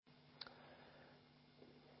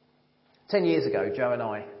10 years ago, Joe and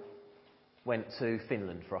I went to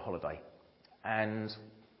Finland for a holiday. And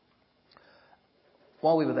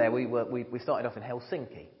while we were there, we started off in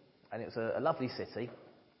Helsinki. And it was a lovely city.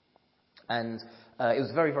 And it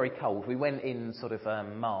was very, very cold. We went in sort of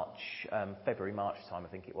February, March time, I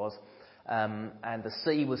think it was. And the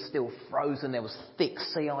sea was still frozen. There was thick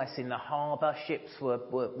sea ice in the harbour. Ships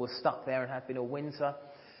were stuck there and had been all winter.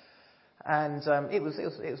 And it was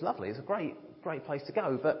lovely. It was a great place to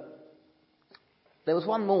go. But there was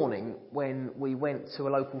one morning when we went to a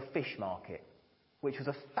local fish market, which was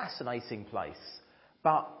a fascinating place.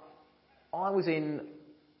 But I wasn't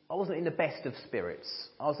in the best of spirits.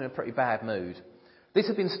 I was in a pretty bad mood. This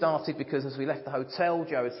had been started because as we left the hotel,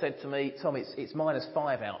 Joe had said to me, "Tom, it's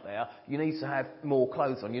 -5 out there. You need to have more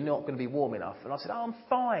clothes on. You're not going to be warm enough." And I said, "Oh, I'm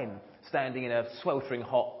fine, standing in a sweltering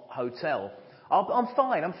hot hotel. I'm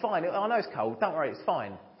fine. I know it's cold. Don't worry, it's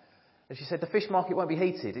fine." And she said, "The fish market won't be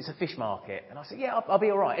heated. It's a fish market." And I said, "Yeah, I'll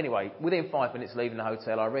be all right." Anyway, within 5 minutes leaving the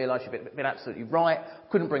hotel, I realised she'd been absolutely right.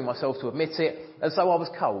 Couldn't bring myself to admit it. And so I was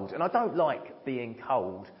cold. And I don't like being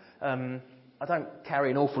cold. I don't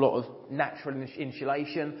carry an awful lot of natural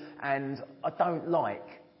insulation, and I don't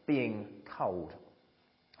like being cold.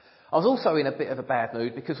 I was also in a bit of a bad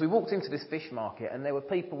mood because we walked into this fish market and there were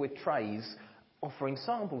people with trays offering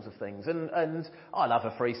samples of things, and I love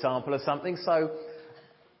a free sample of something, so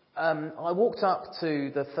I walked up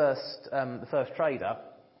to the first trader,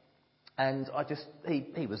 and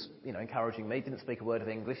he was encouraging me. Didn't speak a word of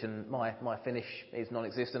English, and my Finnish is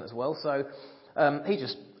non-existent as well, so he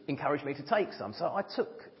just encouraged me to take some. So I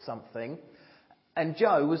took something, and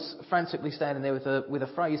Joe was frantically standing there with a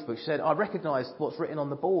phrase book. She said, "I recognise what's written on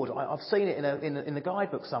the board. I've seen it in the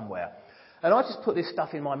guidebook somewhere." And I just put this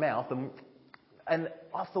stuff in my mouth, and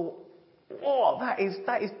I thought, "Oh, that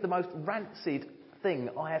is the most rancid thing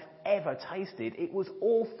I have ever tasted." It was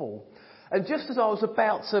awful. And just as I was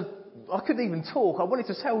about to, I couldn't even talk. I wanted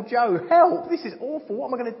to tell Joe, "Help! This is awful. What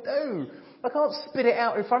am I going to do? I can't spit it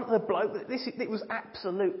out in front of the bloke. It was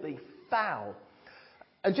absolutely foul."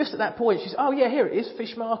 And just at that point, she said, "Oh yeah, here it is,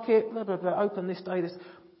 fish market, blah, blah, blah, open this day, this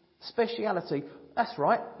speciality." "That's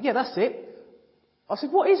right. Yeah, that's it." I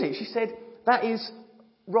said, "What is it?" She said, "That is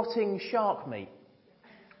rotting shark meat."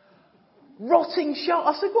 Rotting shark.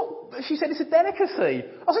 I said, "What?" She said, "It's a delicacy."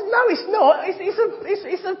 I said, "No, it's not.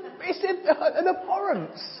 It's an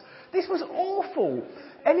abhorrence. This was awful."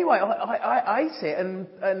 Anyway, I ate it,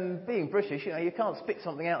 and being British, you can't spit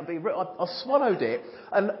something out and be. I swallowed it,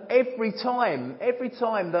 and every time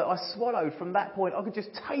that I swallowed from that point, I could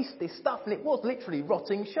just taste this stuff, and it was literally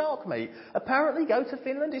rotting shark meat. Apparently, go to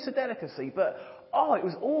Finland, it's a delicacy, but it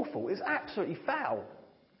was awful. It was absolutely foul.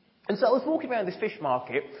 And so I was walking around this fish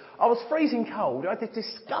market. I was freezing cold. I had this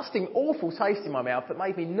disgusting, awful taste in my mouth that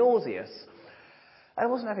made me nauseous. And I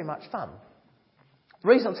wasn't having much fun. The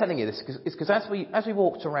reason I'm telling you this is because as we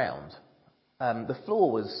walked around, the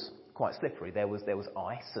floor was quite slippery. There was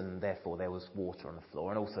ice, and therefore there was water on the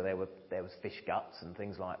floor, and also there was fish guts and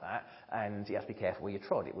things like that. And you have to be careful where you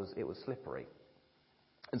trod. It was slippery.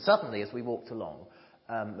 And suddenly, as we walked along,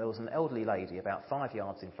 there was an elderly lady about 5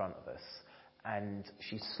 yards in front of us. And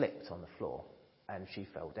she slipped on the floor, and she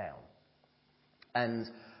fell down. And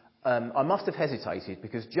I must have hesitated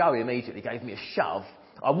because Joe immediately gave me a shove.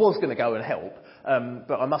 I was going to go and help,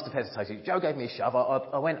 but I must have hesitated. Joe gave me a shove.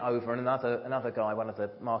 I went over, and another guy, one of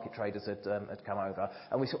the market traders, had come over,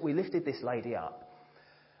 and we lifted this lady up.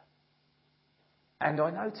 And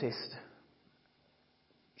I noticed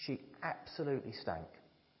she absolutely stank.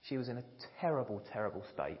 She was in a terrible, terrible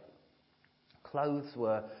state. Clothes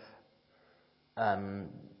were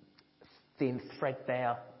thin,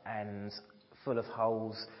 threadbare and full of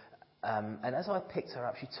holes. And as I picked her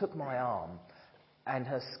up, she took my arm, and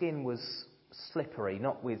her skin was slippery,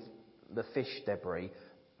 not with the fish debris,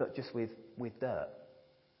 but just with dirt.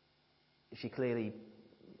 She clearly,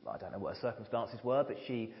 I don't know what her circumstances were, but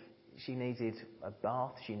she needed a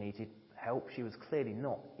bath, she needed help. She was clearly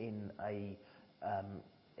not in a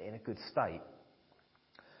good state.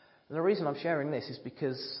 And the reason I'm sharing this is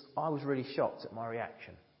because I was really shocked at my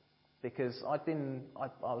reaction. Because I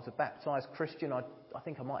was a baptised Christian. I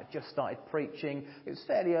think I might have just started preaching. It was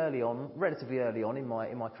fairly early on, relatively early on in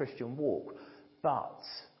my Christian walk. But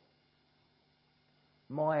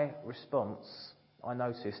my response, I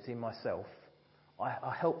noticed in myself,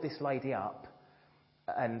 I helped this lady up,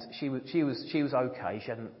 and she was okay. She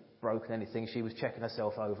hadn't broken anything. She was checking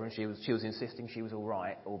herself over, and she was insisting she was all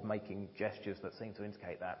right, or making gestures that seemed to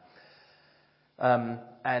indicate that.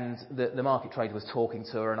 And the market trader was talking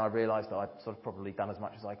to her, and I realised that I'd sort of probably done as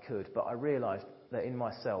much as I could, but I realised that in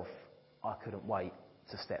myself I couldn't wait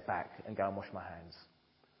to step back and go and wash my hands.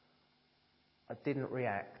 I didn't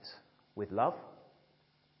react with love.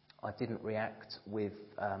 I didn't react with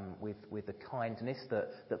the kindness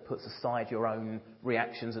that puts aside your own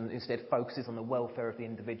reactions and instead focuses on the welfare of the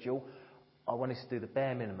individual. I wanted to do the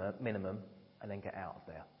bare minimum and then get out of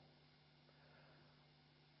there.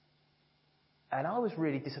 And I was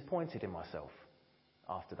really disappointed in myself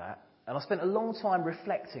after that. And I spent a long time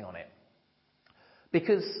reflecting on it.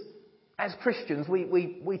 Because as Christians,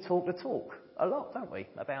 we talk the talk a lot, don't we?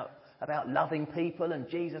 About loving people, and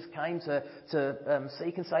Jesus came to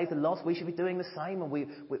seek and save the lost. We should be doing the same, and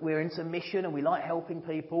we're into mission and we like helping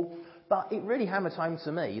people. But it really hammered home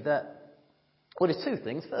to me that, well, there's two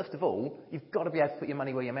things. First of all, you've got to be able to put your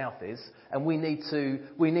money where your mouth is, and we need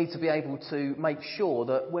to be able to make sure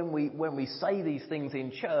that when we say these things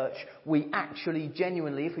in church, we actually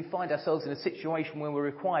genuinely, if we find ourselves in a situation where we're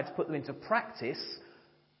required to put them into practice,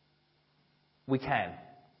 we can.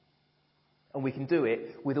 And we can do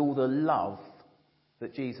it with all the love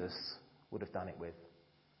that Jesus would have done it with.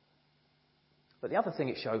 But the other thing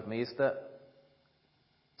it showed me is that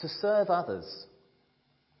to serve others,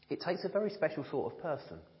 it takes a very special sort of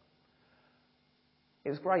person. It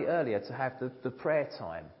was great earlier to have the prayer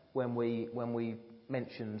time when we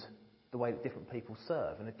mentioned the way that different people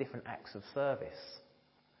serve and the different acts of service.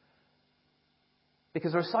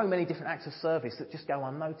 Because there are so many different acts of service that just go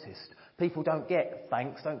unnoticed. People don't get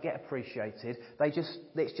thanks, don't get appreciated.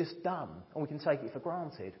 It's just done, and we can take it for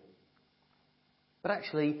granted. But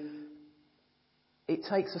actually, it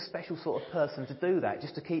takes a special sort of person to do that,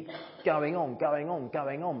 just to keep going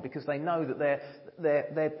on, because they know that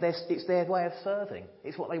it's their way of serving.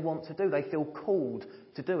 It's what they want to do. They feel called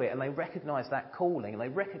to do it, and they recognise that calling, and they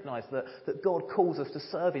recognise that God calls us to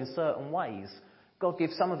serve in certain ways. God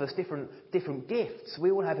gives some of us different gifts.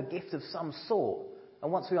 We all have a gift of some sort.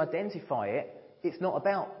 And once we identify it, it's not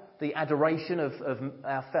about the adoration of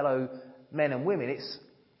our fellow men and women.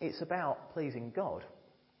 It's about pleasing God.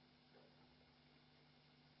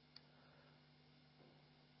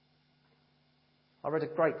 I read a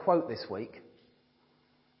great quote this week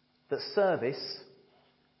that service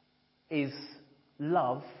is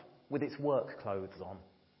love with its work clothes on.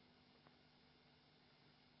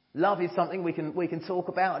 Love is something we can talk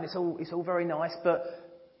about, and it's all very nice, but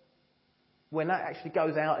when that actually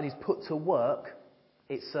goes out and is put to work,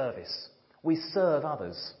 it's service. We serve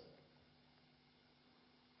others.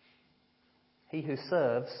 He who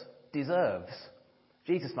serves deserves.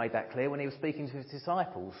 Jesus made that clear when he was speaking to his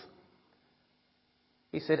disciples.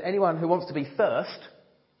 He said, anyone who wants to be first,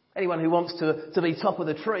 anyone who wants to be top of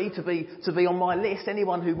the tree, to be on my list,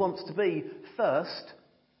 anyone who wants to be first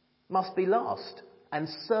must be last and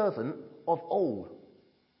servant of all.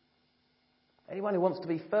 Anyone who wants to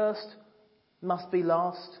be first must be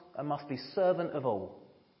last and must be servant of all.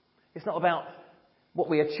 It's not about what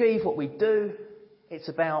we achieve, what we do. It's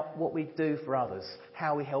about what we do for others,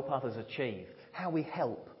 how we help others achieve, how we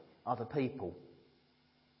help other people.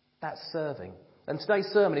 That's serving. And today's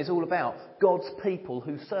sermon is all about God's people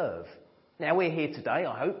who serve. Now, we're here today,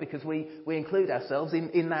 I hope, because we include ourselves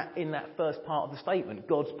in that first part of the statement,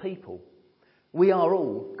 God's people. We are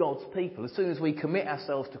all God's people. As soon as we commit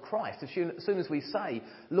ourselves to Christ, as soon as we say,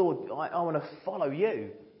 Lord, I want to follow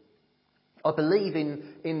you. I believe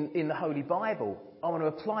in the Holy Bible. I want to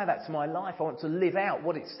apply that to my life. I want to live out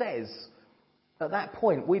what it says. At that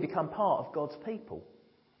point, we become part of God's people.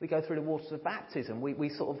 We go through the waters of baptism. We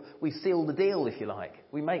seal the deal, if you like.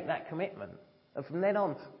 We make that commitment. And from then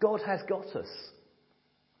on, God has got us.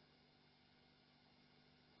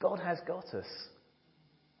 God has got us.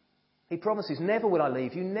 He promises, never will I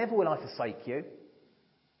leave you, never will I forsake you.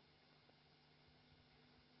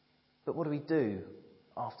 But what do we do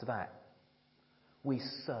after that? We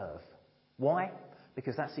serve. Why?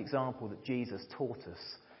 Because that's the example that Jesus taught us.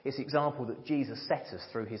 It's the example that Jesus set us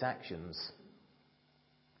through his actions.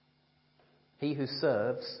 He who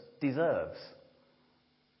serves deserves.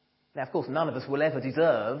 Now, of course, none of us will ever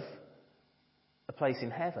deserve a place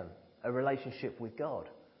in heaven, a relationship with God.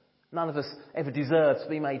 None of us ever deserve to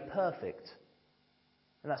be made perfect.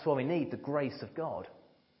 And that's why we need the grace of God.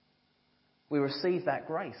 We receive that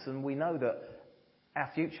grace and we know that our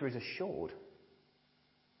future is assured.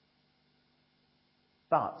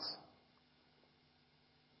 But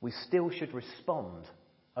we still should respond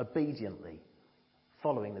obediently,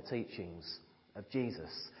 following the teachings of Jesus.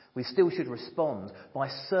 We still should respond by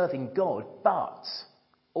serving God, but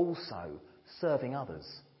also serving others.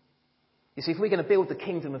 You see, if we're going to build the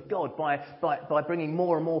kingdom of God by bringing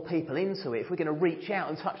more and more people into it, if we're going to reach out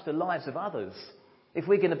and touch the lives of others, if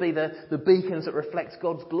we're going to be the beacons that reflect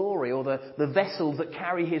God's glory, or the vessels that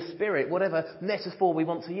carry his spirit, whatever metaphor we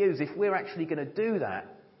want to use, if we're actually going to do that,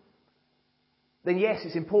 then yes,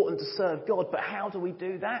 it's important to serve God, but how do we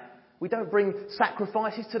do that? We don't bring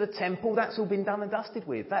sacrifices to the temple. That's all been done and dusted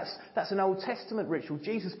with. That's an Old Testament ritual.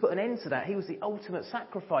 Jesus put an end to that. He was the ultimate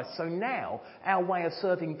sacrifice. So now our way of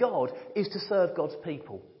serving God is to serve God's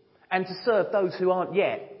people and to serve those who aren't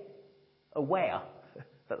yet aware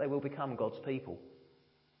that they will become God's people.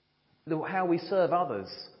 How we serve others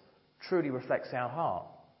truly reflects our heart.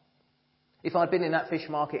 If I'd been in that fish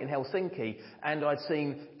market in Helsinki and I'd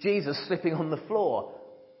seen Jesus slipping on the floor,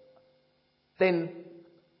 then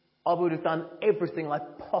I would have done everything I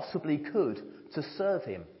possibly could to serve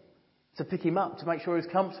him, to pick him up, to make sure he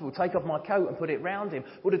was comfortable, take off my coat and put it round him.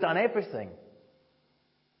 Would have done everything.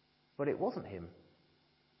 But it wasn't him.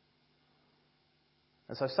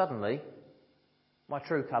 And so suddenly, my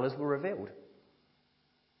true colours were revealed.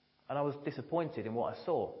 And I was disappointed in what I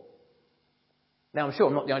saw. Now, I'm sure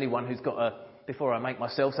I'm not the only one who's got before I make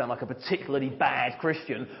myself sound like a particularly bad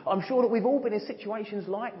Christian, I'm sure that we've all been in situations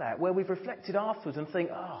like that, where we've reflected afterwards and think,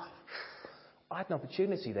 I had an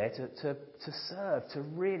opportunity there to serve, to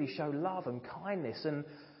really show love and kindness, and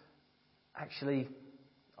actually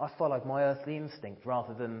I followed my earthly instinct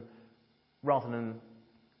rather than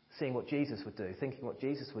seeing what Jesus would do, thinking what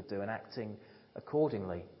Jesus would do and acting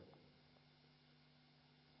accordingly.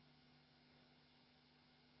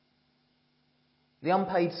 The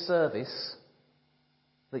unpaid service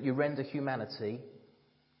that you render humanity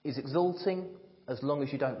is exalting as long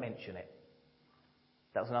as you don't mention it.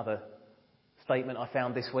 That was another statement I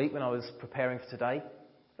found this week when I was preparing for today.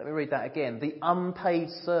 Let me read that again. The unpaid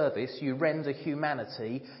service you render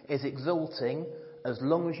humanity is exalting as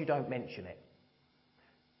long as you don't mention it.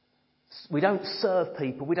 We don't serve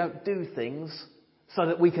people, we don't do things so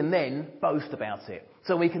that we can then boast about it,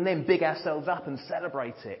 so we can then big ourselves up and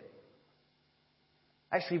celebrate it.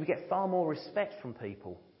 Actually, we get far more respect from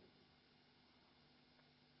people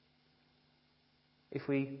if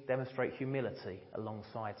we demonstrate humility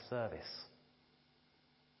alongside service.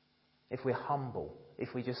 If we're humble,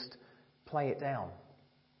 if we just play it down.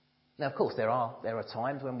 Now, of course, there are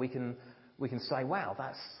times when we can say, "Wow,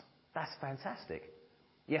 that's fantastic."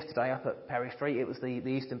 Yesterday, up at Perry Street, it was the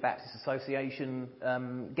Eastern Baptist Association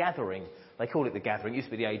gathering. They call it the gathering. It used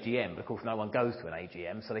to be the AGM, but of course no one goes to an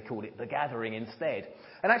AGM, so they called it the gathering instead.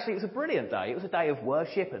 And actually, it was a brilliant day. It was a day of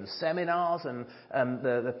worship and seminars, and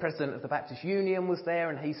the president of the Baptist Union was there,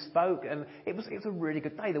 and he spoke, and it was a really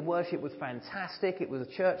good day. The worship was fantastic. The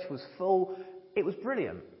church was full. It was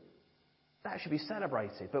brilliant. That should be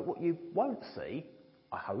celebrated. But what you won't see,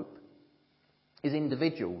 I hope, is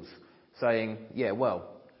individuals saying, "Yeah, well,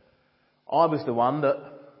 I was the one that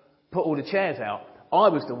put all the chairs out. I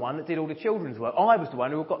was the one that did all the children's work. I was the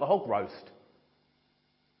one who got the hog roast."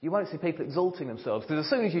 You won't see people exalting themselves, because as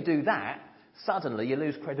soon as you do that, suddenly you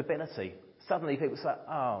lose credibility. Suddenly people say,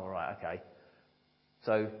 "Oh, right, okay.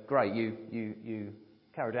 So, great, you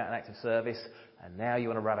carried out an act of service, and now you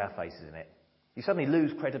want to rub our faces in it." You suddenly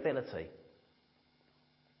lose credibility.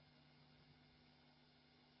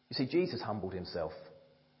 You see, Jesus humbled himself.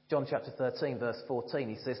 John chapter 13, verse 14,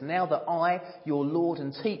 he says, "Now that I, your Lord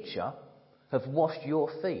and teacher, have washed your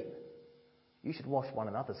feet, you should wash one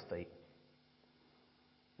another's feet."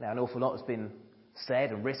 Now, an awful lot has been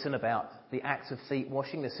said and written about the act of feet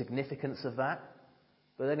washing, the significance of that.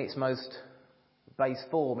 But in its most base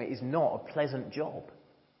form, it is not a pleasant job.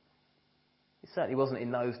 It certainly wasn't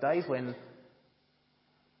in those days when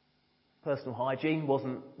personal hygiene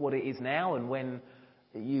wasn't what it is now, and when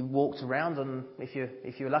you walked around, and if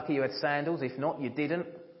you were lucky you had sandals, if not you didn't.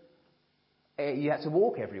 You had to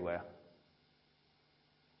walk everywhere.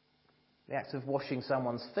 The act of washing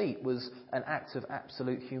someone's feet was an act of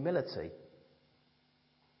absolute humility.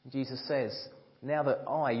 Jesus says, "Now that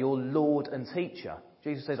I, your Lord and teacher,"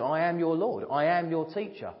 Jesus says, "I am your Lord, I am your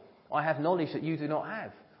teacher. I have knowledge that you do not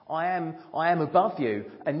have. I am above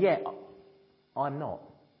you, and yet I'm not.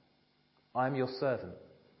 I am your servant."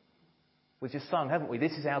 We've just sung, haven't we?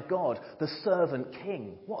 This is our God, the servant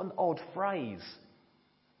king. What an odd phrase.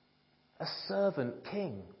 A servant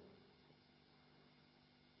king.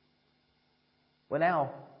 When our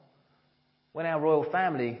royal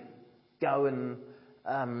family go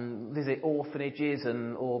and visit orphanages,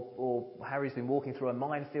 or Harry's been walking through a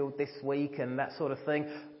minefield this week and that sort of thing,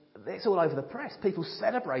 it's all over the press. People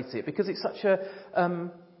celebrate it because it's such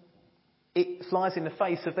it flies in the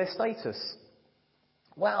face of their status.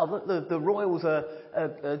 Wow, the royals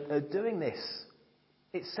are doing this.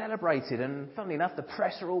 It's celebrated, and funnily enough, the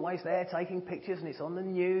press are always there taking pictures, and it's on the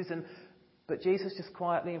news. But Jesus just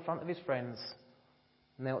quietly in front of his friends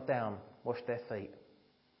knelt down, washed their feet.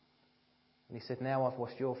 And he said, "Now I've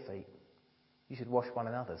washed your feet. You should wash one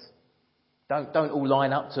another's." Don't all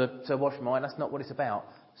line up to wash mine. That's not what it's about.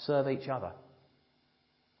 Serve each other.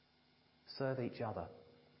 Serve each other.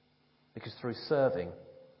 Because through serving,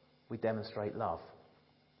 we demonstrate love.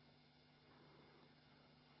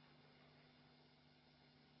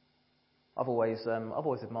 I've always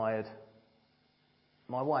admired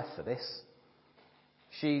my wife for this.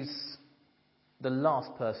 She's the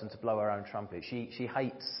last person to blow her own trumpet. She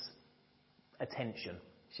hates attention.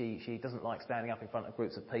 She doesn't like standing up in front of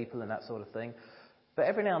groups of people and that sort of thing. But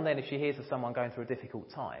every now and then, if she hears of someone going through a difficult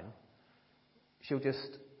time, she'll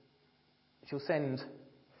send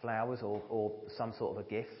flowers or some sort of a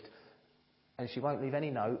gift, and she won't leave any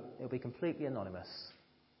note. It'll be completely anonymous.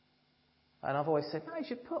 And I've always said, no, you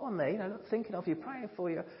should put on there, look, thinking of you, praying for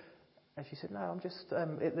you. And she said, no, I'm just,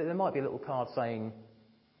 there might be a little card saying,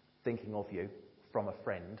 thinking of you, from a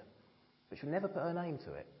friend, but she'll never put her name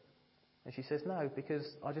to it. And she says, no, because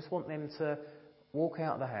I just want them to walk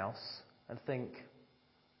out of the house and think,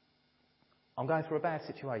 I'm going through a bad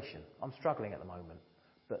situation. I'm struggling at the moment.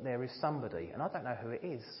 But there is somebody, and I don't know who it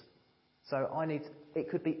is. So it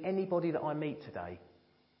could be anybody that I meet today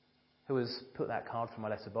who has put that card from my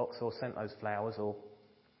letterbox or sent those flowers or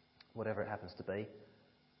whatever it happens to be.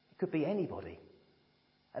 It could be anybody.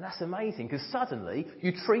 And that's amazing, because suddenly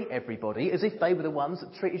you treat everybody as if they were the ones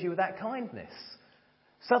that treated you with that kindness.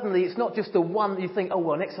 Suddenly it's not just the one that you think, oh,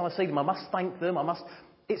 well, next time I see them, I must thank them,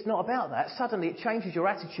 It's not about that. Suddenly it changes your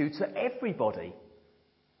attitude to everybody.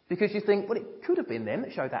 Because you think, well, it could have been them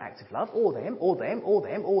that showed that act of love, or them, or them, or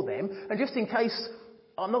them, or them. And just in case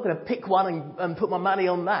I'm not going to pick one and put my money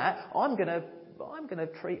on that, I'm going to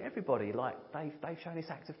treat everybody like they've shown this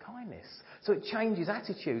act of kindness. So it changes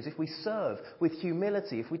attitudes if we serve with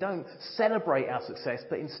humility, if we don't celebrate our success,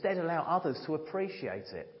 but instead allow others to appreciate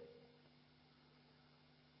it.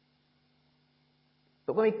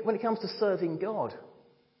 But when it comes to serving God,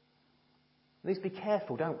 we need to be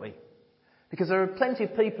careful, don't we? Because there are plenty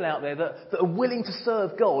of people out there that are willing to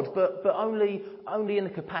serve God, but only in the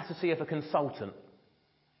capacity of a consultant.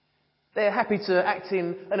 They're happy to act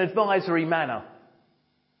in an advisory manner.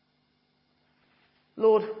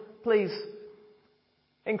 Lord, please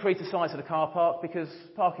increase the size of the car park, because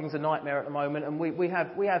parking's a nightmare at the moment, and we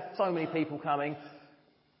have so many people coming.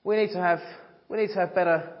 We need to have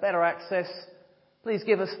better access. Please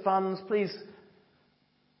give us funds. Please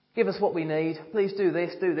give us what we need. Please do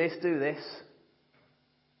this, do this, do this.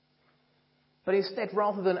 But instead,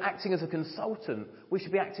 rather than acting as a consultant, we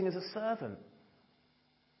should be acting as a servant.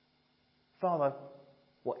 Father,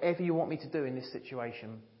 whatever you want me to do in this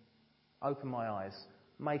situation, open my eyes,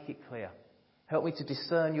 make it clear. Help me to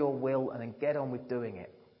discern your will and then get on with doing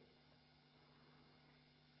it.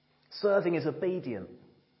 Serving is obedient.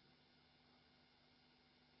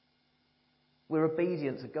 We're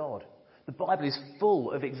obedient to God. The Bible is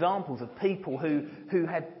full of examples of people who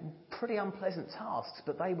had pretty unpleasant tasks,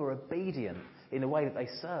 but they were obedient in the way that they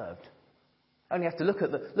served. Only have to look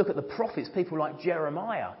at the prophets, people like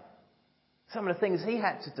Jeremiah. Some of the things he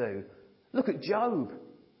had to do. Look at Job.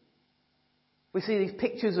 We see these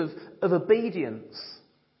pictures of obedience.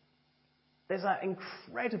 There's that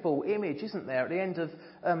incredible image, isn't there, at the end of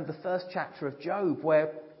the first chapter of Job,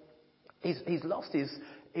 where he's lost his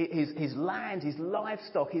land, his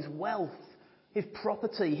livestock, his wealth, his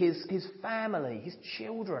property, his family, his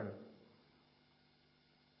children.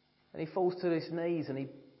 And he falls to his knees and he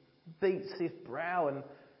beats his brow and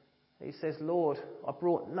he says, Lord, I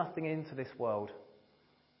brought nothing into this world.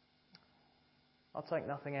 I'll take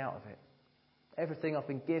nothing out of it. Everything I've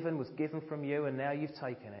been given was given from you, and now you've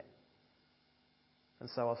taken it. And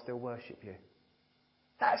so I'll still worship you.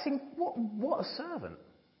 What a servant.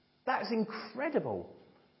 That's incredible.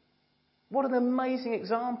 What an amazing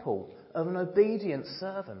example of an obedient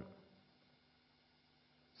servant.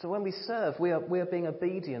 So when we serve, we are being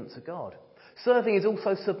obedient to God. Serving is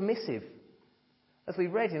also submissive. As we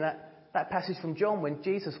read in that passage from John, when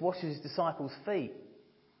Jesus washes his disciples' feet,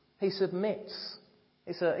 he submits.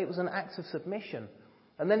 It was an act of submission.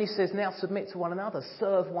 And then he says, now submit to one another,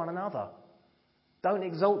 serve one another. Don't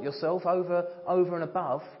exalt yourself over and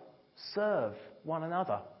above. Serve one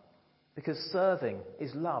another. Because serving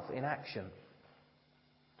is love in action.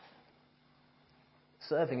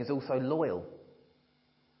 Serving is also loyal.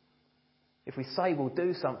 If we say we'll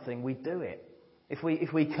do something, we do it. If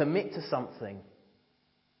we commit to something,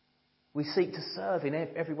 we seek to serve in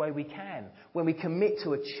every way we can. When we commit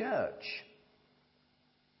to a church,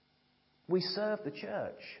 we serve the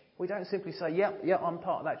church. We don't simply say, yep, I'm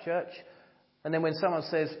part of that church. And then when someone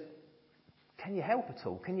says, can you help at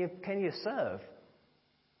all? Can you serve?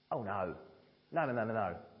 Oh, no.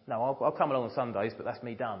 No. No, I'll come along on Sundays, but that's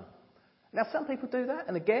me done. Now, some people do that,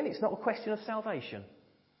 and again, it's not a question of salvation.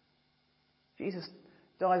 Jesus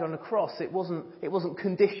died on the cross. It wasn't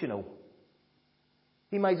conditional.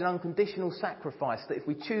 He made an unconditional sacrifice that if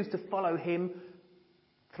we choose to follow him,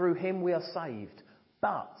 through him we are saved.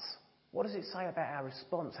 But what does it say about our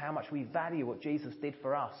response, how much we value what Jesus did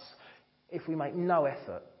for us, if we make no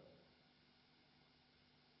effort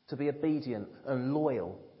to be obedient and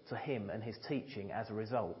loyal to him and his teaching as a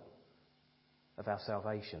result of our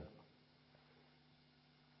salvation?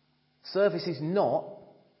 Service is not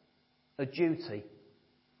a duty.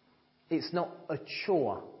 It's not a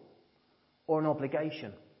chore or an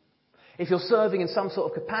obligation. If you're serving in some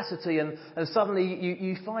sort of capacity and suddenly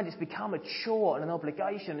you find it's become a chore and an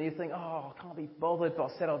obligation and you think, oh, I can't be bothered, but I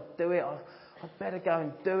said I'd do it, I'd better go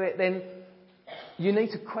and do it, then you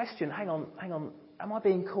need to question, hang on, am I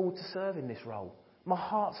being called to serve in this role? My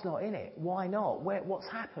heart's not in it. Why not? What's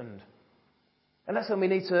happened? And that's when we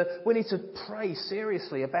need to pray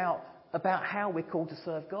seriously about how we're called to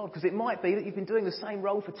serve God. Because it might be that you've been doing the same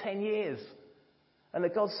role for 10 years. And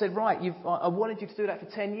that God said, right, I wanted you to do that for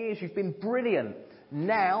 10 years. You've been brilliant.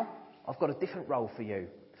 Now, I've got a different role for you.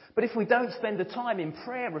 But if we don't spend the time in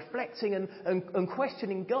prayer, reflecting and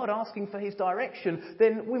questioning God, asking for his direction,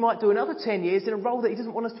 then we might do another 10 years in a role that he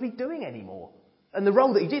doesn't want us to be doing anymore. And the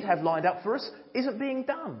role that he did have lined up for us isn't being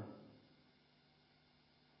done.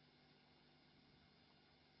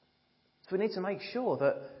 So we need to make sure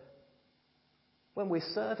that when we're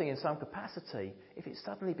serving in some capacity, if it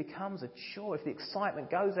suddenly becomes a chore, if the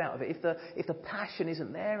excitement goes out of it, if the passion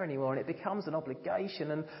isn't there anymore and it becomes an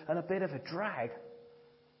obligation and a bit of a drag,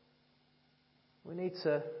 we need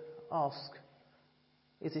to ask,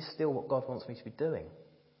 is this still what God wants me to be doing?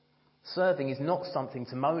 Serving is not something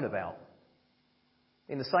to moan about.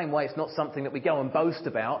 In the same way, it's not something that we go and boast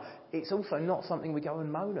about. It's also not something we go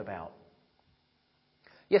and moan about.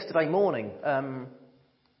 Yesterday morning,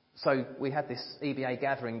 so we had this EBA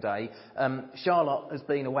gathering day. Charlotte has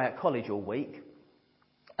been away at college all week,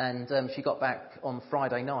 and she got back on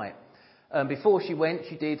Friday night. Before she went,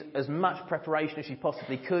 she did as much preparation as she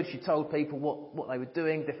possibly could. She told people what they were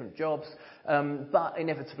doing, different jobs. But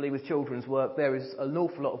inevitably with children's work, there is an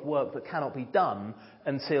awful lot of work that cannot be done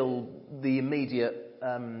until the immediate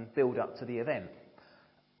build-up to the event.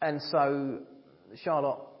 And so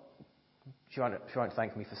Charlotte, she won't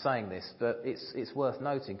thank me for saying this, but it's worth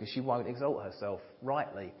noting because she won't exalt herself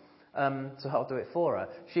rightly. So I'll do it for her.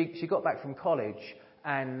 She got back from college,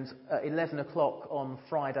 and at 11 o'clock on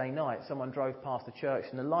Friday night, someone drove past the church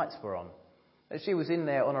and the lights were on. And she was in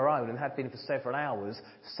there on her own and had been for several hours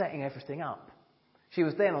setting everything up. She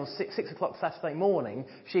was then on 6 o'clock Saturday morning.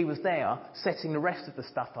 She was there setting the rest of the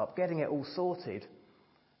stuff up, getting it all sorted.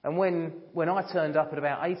 And when I turned up at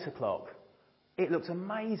about 8 o'clock, it looked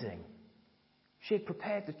amazing. She had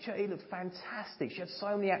prepared the church. It looked fantastic. She had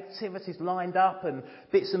so many activities lined up and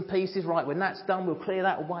bits and pieces. Right, when that's done, we'll clear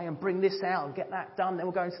that away and bring this out and get that done. Then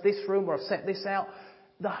we'll go into this room where I've set this out.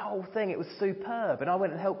 The whole thing, it was superb. And I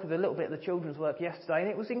went and helped with a little bit of the children's work yesterday, and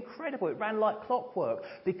it was incredible. It ran like clockwork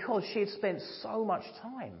because she had spent so much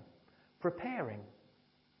time preparing.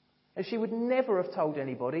 And she would never have told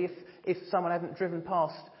anybody if someone hadn't driven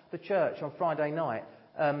past the church on Friday night.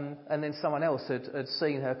 And then someone else had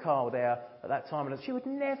seen her car there at that time. And she would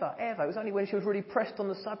never, ever. It was only when she was really pressed on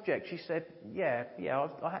the subject, she said, yeah,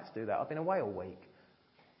 I had to do that. I've been away all week.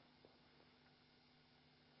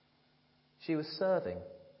 She was serving.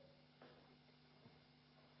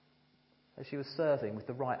 And she was serving with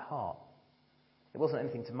the right heart. It wasn't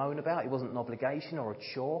anything to moan about. It wasn't an obligation or a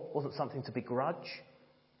chore. It wasn't something to begrudge.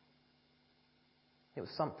 It was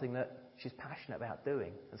something that she's passionate about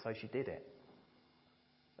doing, and so she did it.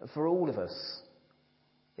 For all of us,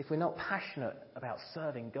 if we're not passionate about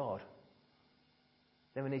serving God,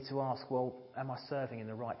 then we need to ask, well, am I serving in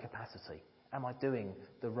the right capacity? Am I doing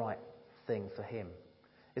the right thing for him?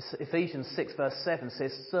 Ephesians 6 verse 7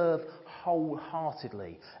 says, serve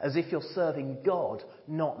wholeheartedly, as if you're serving God,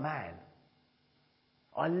 not man.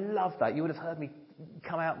 I love that. You would have heard me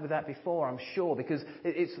come out with that before, I'm sure, because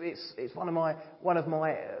it's one of my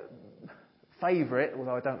favourite,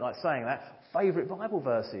 although I don't like saying that, favourite Bible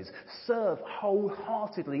verses. Serve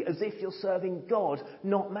wholeheartedly as if you're serving God,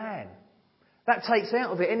 not man. That takes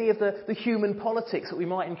out of it any of the human politics that we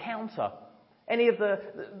might encounter. Any of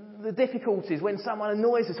the difficulties when someone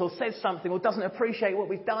annoys us or says something or doesn't appreciate what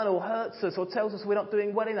we've done or hurts us or tells us we're not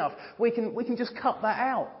doing well enough. We can just cut that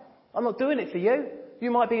out. I'm not doing it for you. You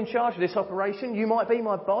might be in charge of this operation. You might be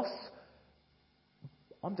my boss.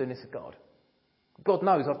 I'm doing this for God. God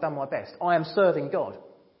knows I've done my best. I am serving God.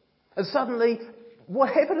 And suddenly,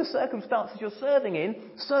 whatever the circumstances you're serving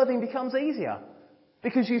in, serving becomes easier.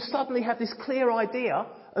 Because you suddenly have this clear idea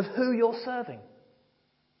of who you're serving.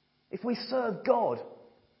 If we serve God,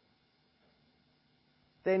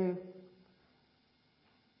 then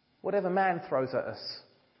whatever man throws at us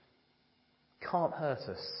can't hurt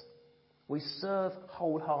us. We serve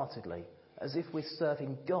wholeheartedly, as if we're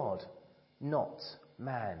serving God, not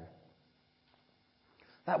man.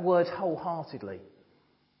 That word wholeheartedly,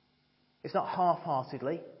 it's not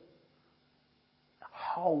half-heartedly.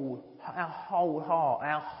 Our whole heart,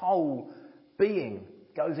 our whole being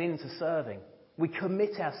goes into serving. We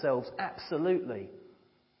commit ourselves absolutely.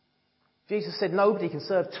 Jesus said nobody can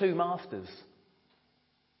serve two masters.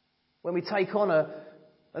 When we take on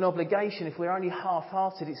an obligation, if we're only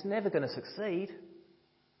half-hearted, it's never going to succeed.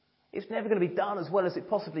 It's never going to be done as well as it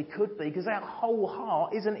possibly could be because our whole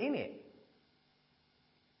heart isn't in it.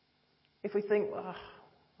 If we think,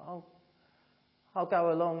 I'll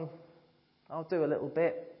go along, I'll do a little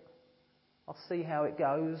bit, I'll see how it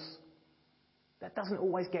goes, that doesn't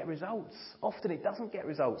always get results. Often it doesn't get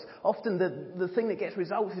results. Often the thing that gets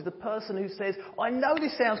results is the person who says, I know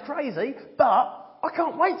this sounds crazy, but I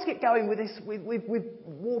can't wait to get going with this, with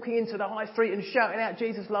walking into the high street and shouting out,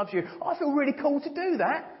 Jesus loves you. I feel really cool to do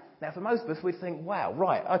that. Now, for most of us, we'd think, wow,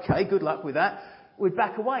 right, okay, good luck with that. We'd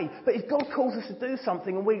back away. But if God calls us to do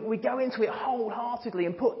something and we go into it wholeheartedly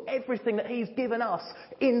and put everything that He's given us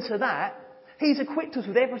into that, He's equipped us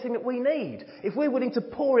with everything that we need. If we're willing to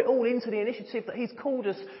pour it all into the initiative that He's called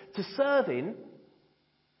us to serve in,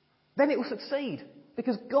 then it will succeed.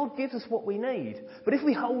 Because God gives us what we need. But if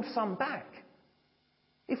we hold some back,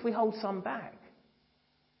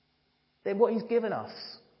 then what He's given us,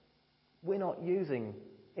 we're not using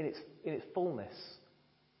in its fullness.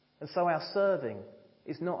 And so our serving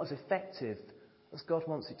is not as effective as God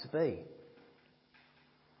wants it to be.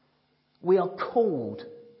 We are called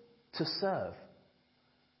to serve.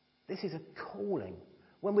 This is a calling.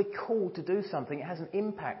 When we're called to do something, it has an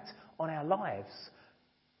impact on our lives.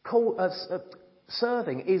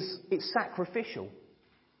 Serving it's sacrificial.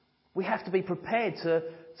 We have to be prepared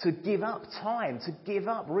to give up time, to give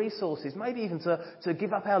up resources, maybe even to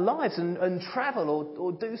give up our lives and travel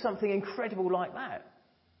or do something incredible like that.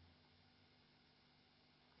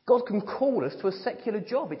 God can call us to a secular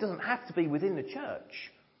job. It doesn't have to be within the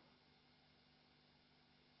church.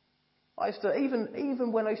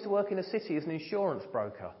 Even when I used to work in a city as an insurance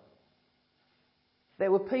broker,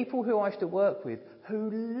 there were people who I used to work with who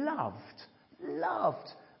loved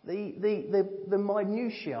the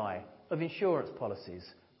minutiae of insurance policies.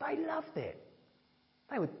 They loved it.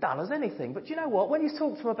 They were dull as anything. But you know what? When you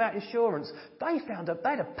talk to them about insurance, they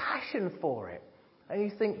had a passion for it. And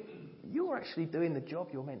you think, you're actually doing the job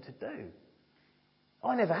you're meant to do.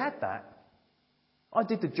 I never had that. I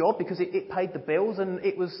did the job because it paid the bills and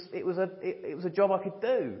it was a job I could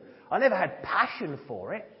do. I never had passion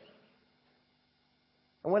for it.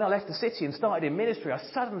 And when I left the city and started in ministry, I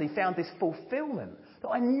suddenly found this fulfilment that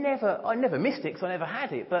I never missed it because I never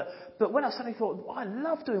had it. But when I suddenly thought, I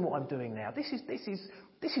love doing what I'm doing now. This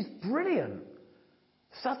is brilliant.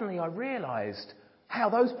 Suddenly I realised how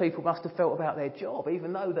those people must have felt about their job,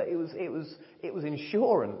 even though that it was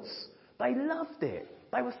insurance. They loved it.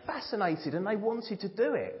 They were fascinated and they wanted to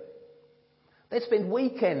do it. They'd spend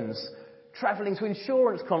weekends travelling to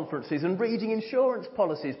insurance conferences and reading insurance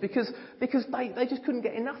policies because they just couldn't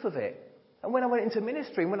get enough of it. And when I went into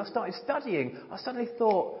ministry and when I started studying, I suddenly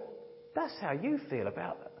thought, that's how you feel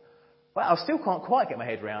about it. Well, I still can't quite get my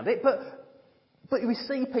head around it, but we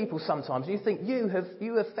see people sometimes and you think you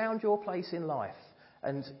have found your place in life.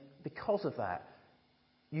 And because of that,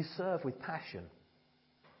 you serve with passion.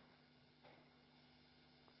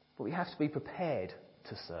 But we have to be prepared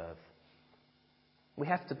to serve. We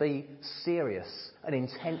have to be serious and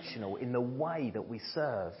intentional in the way that we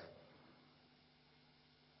serve.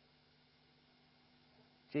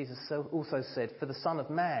 Jesus also said, for the Son of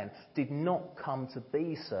Man did not come to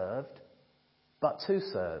be served, but to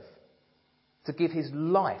serve, to give his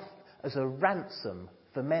life as a ransom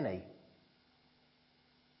for many.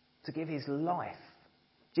 To give his life.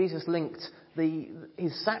 Jesus linked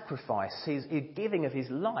his sacrifice, his giving of his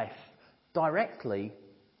life, directly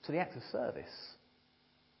to the act of service.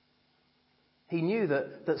 He knew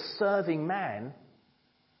that serving man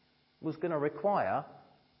was going to require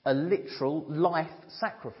a literal life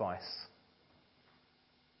sacrifice.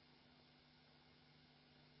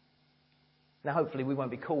 Now, hopefully we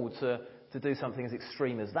won't be called to do something as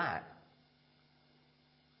extreme as that.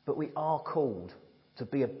 But we are called to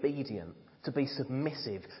be obedient, to be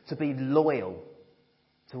submissive, to be loyal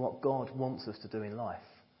to what God wants us to do in life,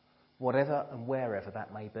 whatever and wherever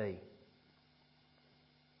that may be.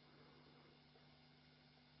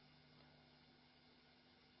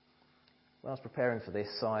 when I was preparing for this,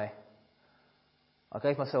 I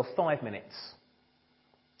gave myself 5 minutes.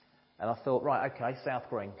 And I thought, right, okay, South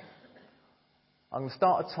Green. I'm going to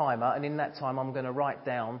start a timer, and in that time I'm going to write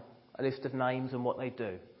down a list of names and what they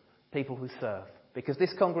do. People who serve. Because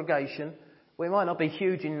this congregation, we might not be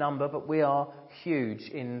huge in number, but we are huge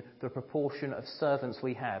in the proportion of servants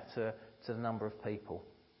we have to the number of people.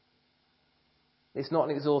 It's not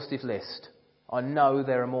an exhaustive list. I know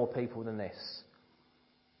there are more people than this.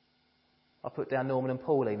 I put down Norman and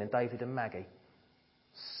Pauline and David and Maggie.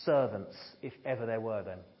 Servants, if ever there were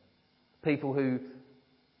them. People who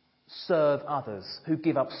serve others, who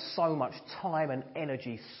give up so much time and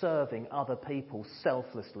energy serving other people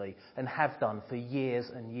selflessly and have done for years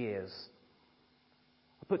and years.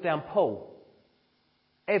 I put down Paul.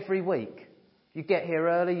 Every week, you get here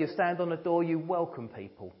early, you stand on the door, you welcome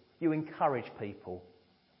people, you encourage people.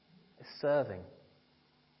 It's serving.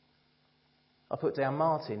 I put down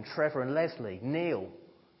Martin, Trevor and Leslie, Neil,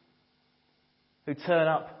 who turn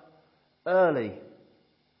up early,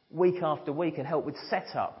 week after week, and help with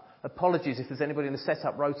setup. Apologies if there's anybody in the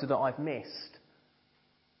setup rota that I've missed.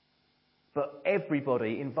 But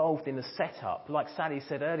everybody involved in the setup, like Sally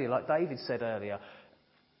said earlier, like David said earlier,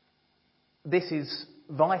 this is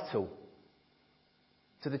vital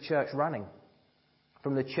to the church running.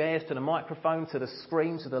 From the chairs to the microphone, to the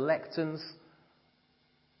screen, to the lecterns.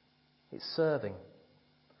 It's serving.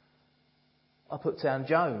 I put down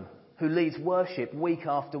Joan, who leads worship week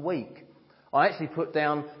after week. I actually put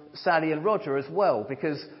down Sally and Roger as well,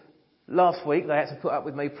 because last week they had to put up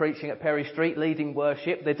with me preaching at Perry Street, leading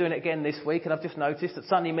worship. They're doing it again this week, and I've just noticed at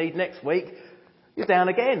Sunday Mead next week, you're down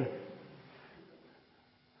again.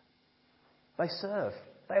 They serve.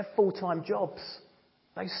 They have full-time jobs.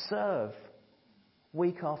 They serve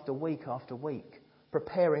week after week after week,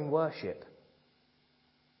 preparing worship.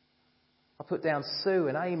 I put down Sue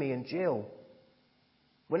and Amy and Jill.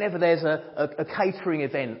 Whenever there's a catering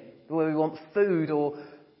event where we want food or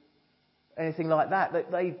anything like that,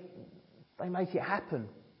 they make it happen.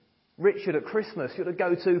 Richard at Christmas, you're the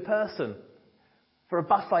go-to person for a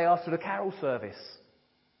buffet after the carol service.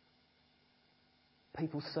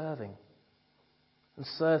 People serving. And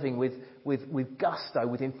serving with gusto,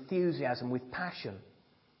 with enthusiasm, with passion.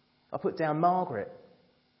 I put down Margaret.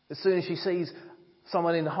 As soon as she sees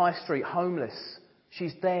someone in the high street homeless,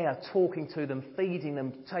 she's there talking to them, feeding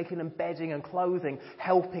them, taking them bedding and clothing,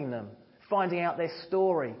 helping them, finding out their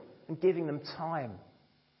story and giving them time.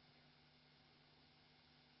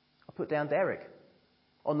 I put down Derek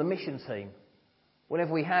on the mission team.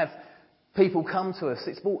 Whenever we have people come to us,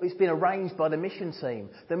 it's been arranged by the mission team.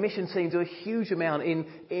 The mission team do a huge amount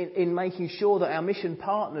in making sure that our mission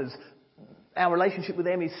partners, our relationship with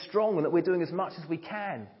them is strong and that we're doing as much as we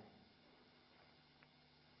can.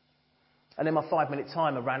 And then my 5-minute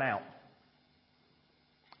timer ran out.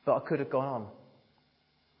 But I could have gone on.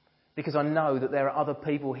 Because I know that there are other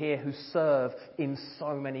people here who serve in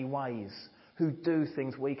so many ways, who do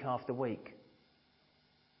things week after week.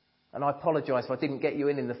 And I apologise if I didn't get you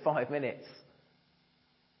in the 5 minutes.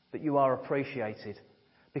 But you are appreciated.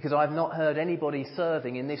 Because I've not heard anybody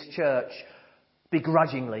serving in this church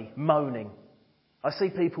begrudgingly, moaning. I see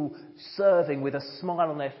people serving with a smile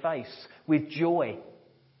on their face, with joy.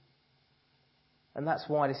 And that's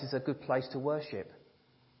why this is a good place to worship.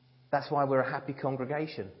 That's why we're a happy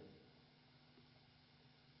congregation.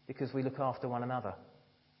 Because we look after one another.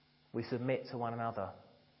 We submit to one another.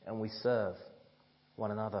 And we serve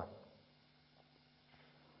one another.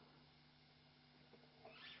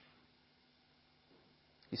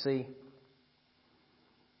 You see,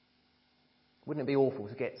 wouldn't it be awful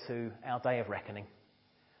to get to our day of reckoning?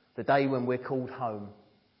 The day when we're called home.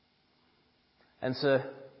 And to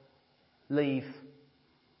leave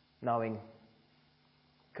knowing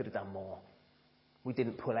could have done more. We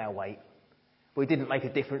didn't pull our weight. We didn't make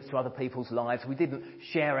a difference to other people's lives. We didn't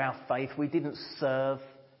share our faith. We didn't serve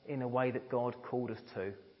in a way that God called us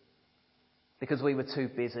to. Because we were too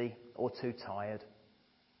busy or too tired.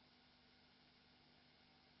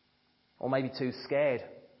 Or maybe too scared.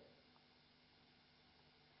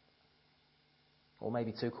 Or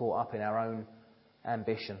maybe too caught up in our own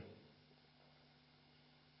ambition.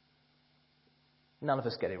 None of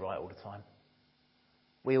us get it right all the time.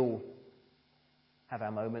 We all have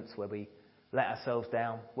our moments where we let ourselves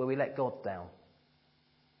down, where we let God down.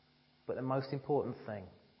 But the most important thing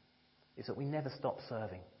is that we never stop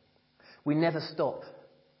serving. We never stop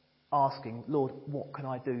asking, Lord, what can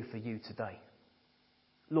I do for you today?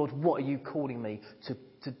 Lord, what are you calling me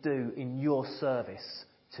to do in your service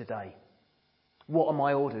today? What are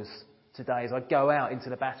my orders today as I go out into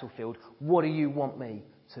the battlefield? What do you want me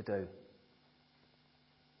to do?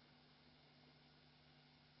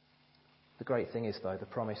 The great thing is, though, the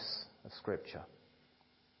promise of Scripture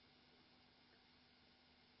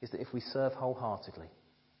is that if we serve wholeheartedly,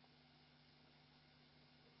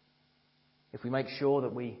 if we make sure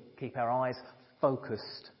that we keep our eyes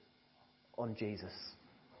focused on Jesus,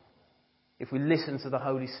 if we listen to the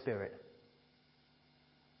Holy Spirit,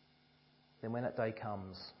 then when that day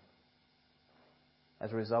comes,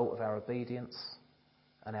 as a result of our obedience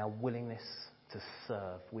and our willingness to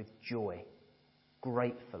serve with joy,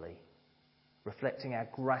 gratefully, reflecting our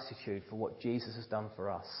gratitude for what Jesus has done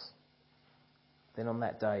for us, then on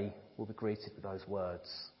that day we'll be greeted with those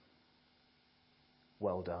words,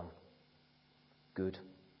 "Well done, good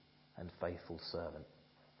and faithful servant."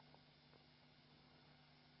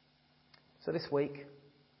 So this week,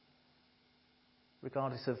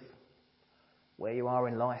 regardless of where you are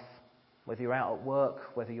in life, whether you're out at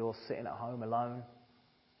work, whether you're sitting at home alone,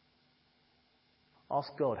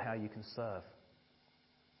 ask God how you can serve.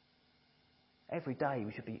 Every day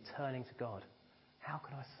we should be turning to God. How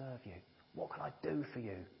can I serve you? What can I do for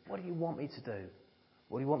you? What do you want me to do?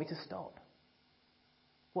 What do you want me to stop?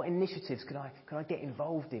 What initiatives can I get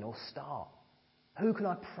involved in or start? Who can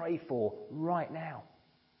I pray for right now?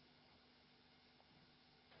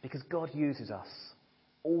 Because God uses us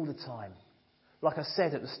all the time. Like I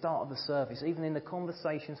said at the start of the service, even in the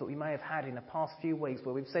conversations that we may have had in the past few weeks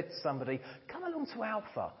where we've said to somebody, "Come along to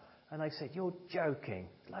Alpha," and they've said, "You're joking,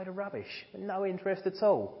 load of rubbish, no interest at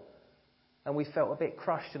all." And we felt a bit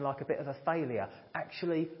crushed and like a bit of a failure.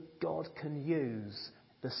 Actually, God can use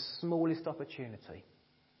the smallest opportunity.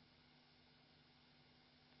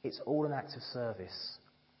 It's all an act of service.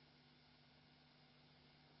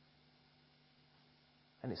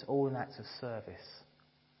 And it's all an act of service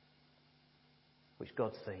which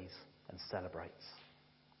God sees and celebrates.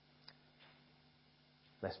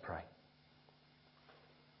 Let's pray.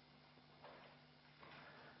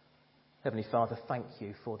 Heavenly Father, thank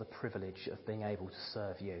you for the privilege of being able to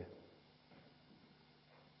serve you.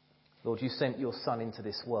 Lord, you sent your Son into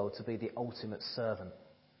this world to be the ultimate servant.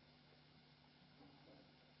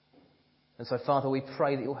 And so, Father, we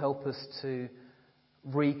pray that you'll help us to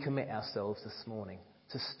recommit ourselves this morning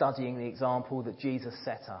to studying the example that Jesus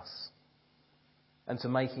set us and to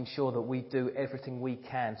making sure that we do everything we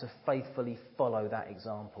can to faithfully follow that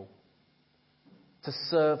example, to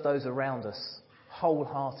serve those around us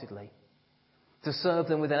wholeheartedly, to serve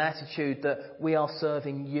them with an attitude that we are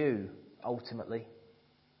serving you ultimately.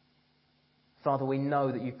 Father, we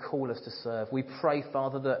know that you call us to serve. We pray,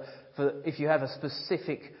 Father, that if you have a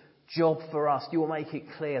specific job for us, you will make it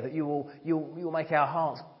clear, that you will make our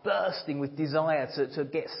hearts bursting with desire to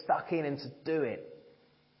get stuck in and to do it.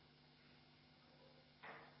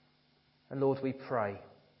 And Lord, we pray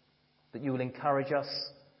that you will encourage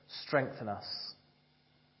us, strengthen us,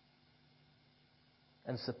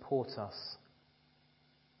 and support us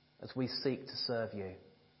as we seek to serve you.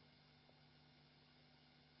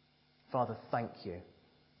 Father, thank you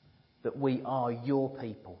that we are your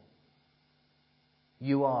people.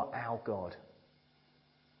 You are our God,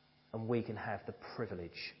 and we can have the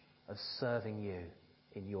privilege of serving you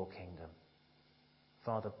in your kingdom.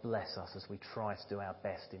 Father, bless us as we try to do our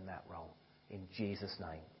best in that role. In Jesus'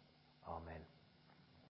 name, amen.